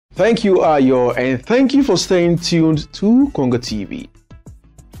Thank you, Ayo, and thank you for staying tuned to Konga TV.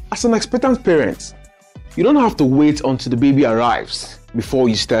 As an expectant parent, you don't have to wait until the baby arrives before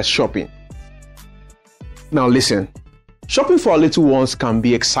you start shopping. Now listen, shopping for our little ones can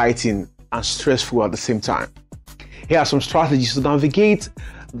be exciting and stressful at the same time. Here are some strategies to navigate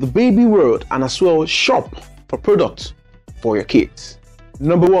the baby world and as well shop for products for your kids.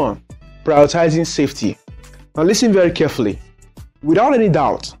 Number 1, prioritizing safety. Now listen very carefully. Without any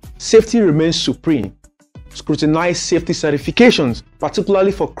doubt, safety remains supreme. Scrutinize safety certifications,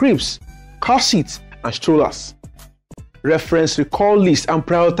 particularly for cribs, car seats, and strollers. Reference recall list and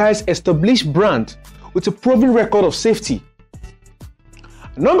prioritize established brand with a proven record of safety.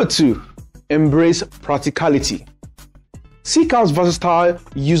 Number 2, embrace practicality. Seek out versatile,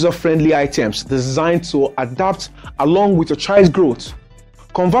 user-friendly items designed to adapt along with your child's growth.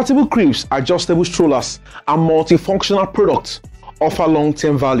 Convertible cribs, adjustable strollers, and multifunctional products offer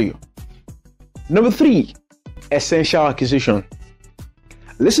long-term value. Number 3, essential acquisition.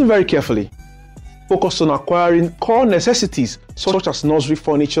 Listen very carefully. Focus on acquiring core necessities such as nursery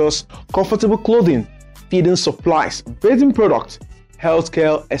furniture, comfortable clothing, feeding supplies, bathing products,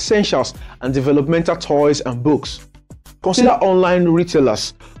 healthcare essentials, and developmental toys and books. Consider online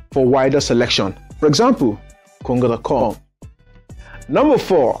retailers for wider selection. For example, Konga.com. Number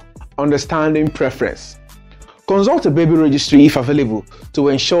 4, understanding preference. Consult a baby registry if available to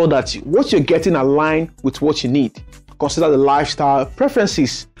ensure that what you're getting align with what you need. Consider the lifestyle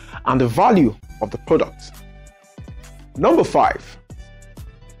preferences and the value of the product. Number 5,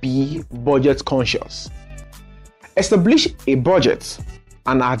 be budget conscious. Establish a budget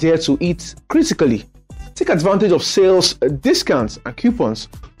and adhere to it critically. Take advantage of sales, discounts, and coupons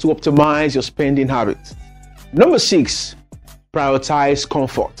to optimize your spending habits. Number 6, prioritize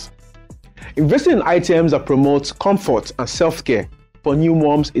comfort. Investing in items that promote comfort and self-care for new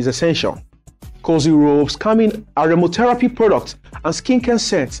moms is essential. Cozy robes, calming aromatherapy products, and skincare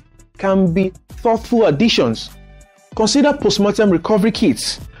sets can be thoughtful additions. Consider postmortem recovery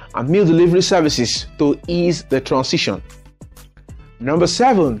kits and meal delivery services to ease the transition. Number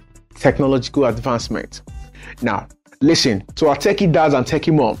 7, technological advancement. Now, listen to our techie dads and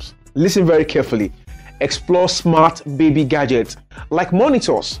techie moms. Listen very carefully. Explore smart baby gadgets like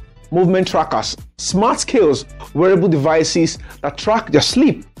monitors, movement trackers, smart scales, wearable devices that track their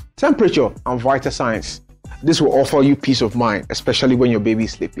sleep, temperature, and vital signs. This will offer you peace of mind, especially when your baby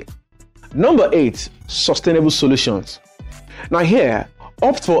is sleeping. Number 8, sustainable solutions. Now here,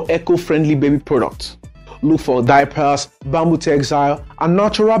 opt for eco-friendly baby products. Look for diapers, bamboo textile, and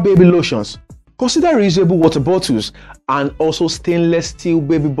natural baby lotions. Consider reusable water bottles and also stainless steel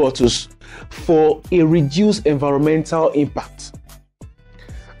baby bottles for a reduced environmental impact.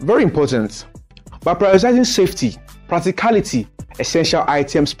 Very important. By prioritizing safety, practicality, essential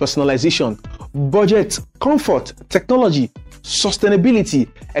items personalization, budget, comfort, technology, sustainability,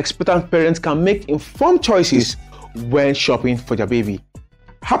 expectant parents can make informed choices when shopping for their baby.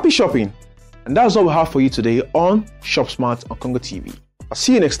 Happy shopping! And that's all we have for you today on Shop Smart on Konga TV. I'll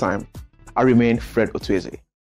see you next time. I remain Fred Otueze.